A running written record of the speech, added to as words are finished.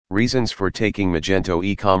Reasons for taking Magento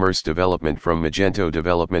e-commerce development from Magento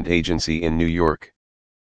Development Agency in New York.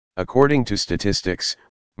 According to statistics,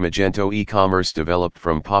 Magento e-commerce developed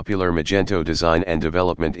from popular Magento design and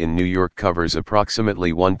development in New York covers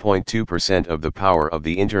approximately 1.2% of the power of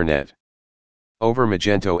the Internet. Over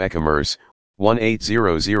Magento e-commerce,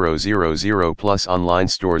 180,000 plus online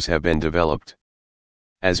stores have been developed.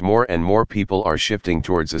 As more and more people are shifting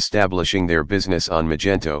towards establishing their business on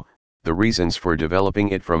Magento, the reasons for developing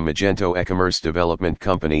it from Magento e-commerce development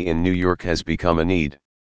company in New York has become a need.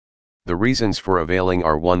 The reasons for availing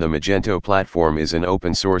are: 1. The Magento platform is an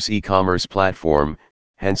open source e-commerce platform,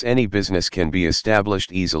 hence any business can be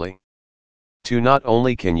established easily. 2. Not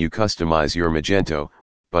only can you customize your Magento,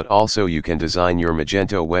 but also you can design your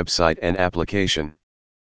Magento website and application.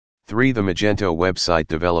 3. The Magento website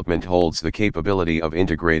development holds the capability of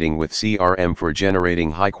integrating with CRM for generating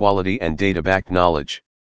high-quality and data-backed knowledge.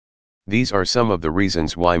 These are some of the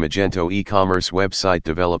reasons why Magento e-commerce website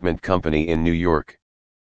development company in New York.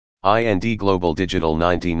 IND Global Digital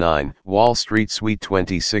 99, Wall Street Suite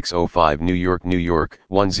 2605 New York, New York,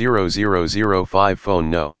 10005 Phone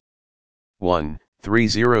No.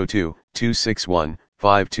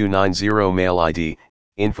 1-302-261-5290 Mail ID,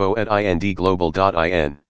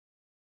 info@indglobal.in